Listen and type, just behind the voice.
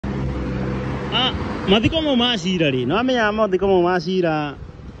Mathiko mau macira ri no amenya mathiko mau macira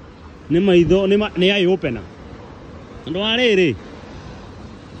ni maitho ni ai opener ndo ariri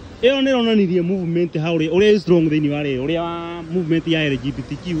iyo ni ronanirie movement hauri uri strong thini wari uri movement ya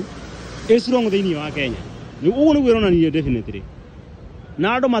LGBTQ is strong thini wa Kenya ni ugu ni ronanirie definitely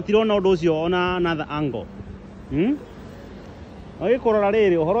na ndo matirona undu ucio ona another angle agikorora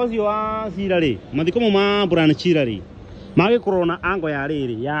riri uhoro ucio wa cira ri mathiko mau ma Brian Chira ri magikorwo na angle ya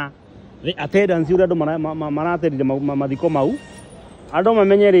riri ya the attendance uri andu maraterire mathiko mau andu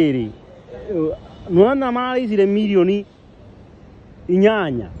mamenye riri nona maraicire milioni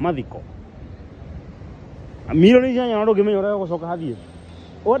 8 mathiko milioni 8 andu ngimenya ura gucoka hathie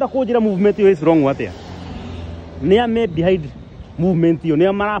wenda kunjira movement is wrong atia ni ame behind movement yo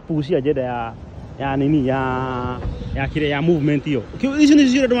ni marapushia agenda ya nini ya kire ya movement yo icio ni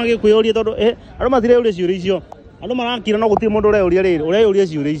ciũria andu magikwiũria tondu andu matireũria ciũria icio andu marakira no gutire mundu ureuria riri ureuria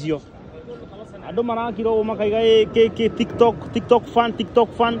ciũria icio andu marakira makaiga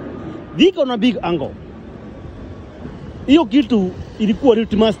TikTok fan viko na big angle hiyo kitu ilikuwa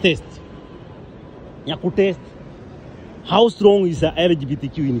litmus test ya kutest how strong is a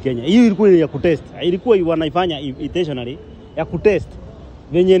LGBTQ in Kenya. Hiyo ilikuwa ya kutest, ilikuwa wanaifanya intentionally ya kutest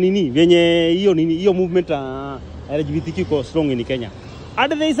venye hiyo movement LGBTQ ko strong in Kenya,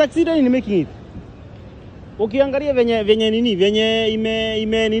 and they succeeded in making it. Ukiangalia venye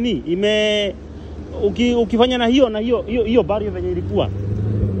ime ukifanya na hiyo barrier venye ilikuwa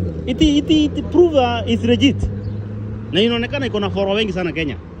it prove it's legit na inaonekana iko na follower wengi sana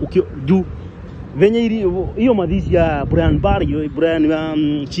Kenya juu venye hiyo madhishi ya Brian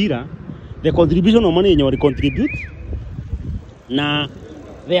Chira the contribution of money yenye wali contribute na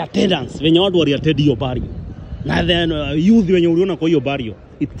the attendance venye watu wali attend hiyo barrio na then youth wenye uliona kwa hiyo barrio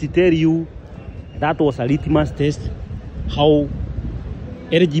it tell you that was a litmus test how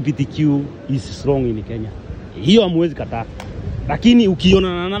LGBTQ is strong in Kenya. Hiyo hamwezi kataa. Lakini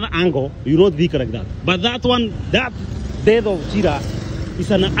ukiona another angle, you not think like that. But that death of Chira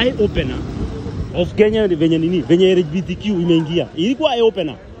is an eye opener of Kenya venye LGBTQ imeingia. Ilikuwa eye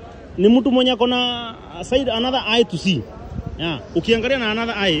opener. Ni mtu mwenye kona side another eye to see. Yeah, ukiangalia na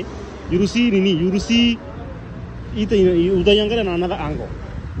another eye, you see utaangalia na another angle.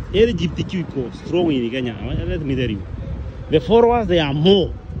 LGBTQ iko strong in Kenya. Let me tell you. The followers they are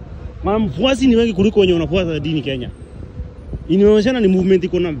more. Mfuasi ni wengi kuliko wenye wanafuata dini Kenya. Inaonyeshana ni movement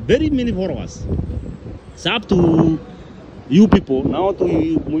iko na very many followers. It's up to you people now to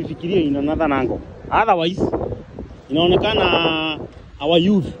muifikirie in another angle. Otherwise inaonekana our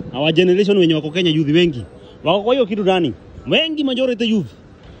youth, our generation wenye wako Kenya youth wengi wako kwa hiyo kitu ndani. Wengi majority youth.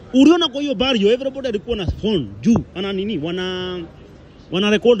 Uliona kwa hiyo barrio everybody alikuwa na phone juu ana nini wana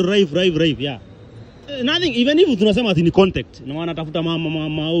record live yeah. Nothing, even if tunasema ati ni contact na wanatafuta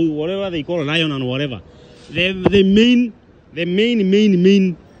whatever they call lion and whatever, the main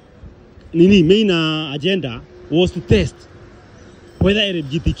agenda was to test whether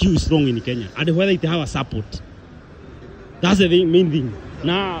LGBTQ is strong in Kenya and whether it have a support. That's the main thing.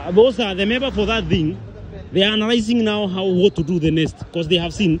 Now those are the member for that thing. They are analyzing now what to do the next because they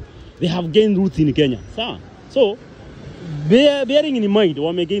have seen they have gained roots in Kenya. So bearing in mind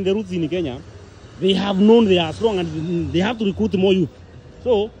when they gain the roots in Kenya, they have known they are strong and they have to recruit more youth.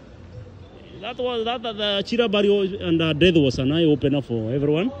 So that the Chira barrio and death was an eye opener for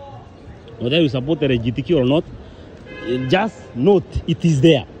everyone. Whether you support the LGBTQ or not, just note it is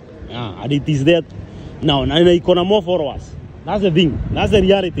there. And it is there now. And it's gonna more followers. That's the thing. That's the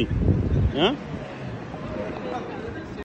reality. Yeah.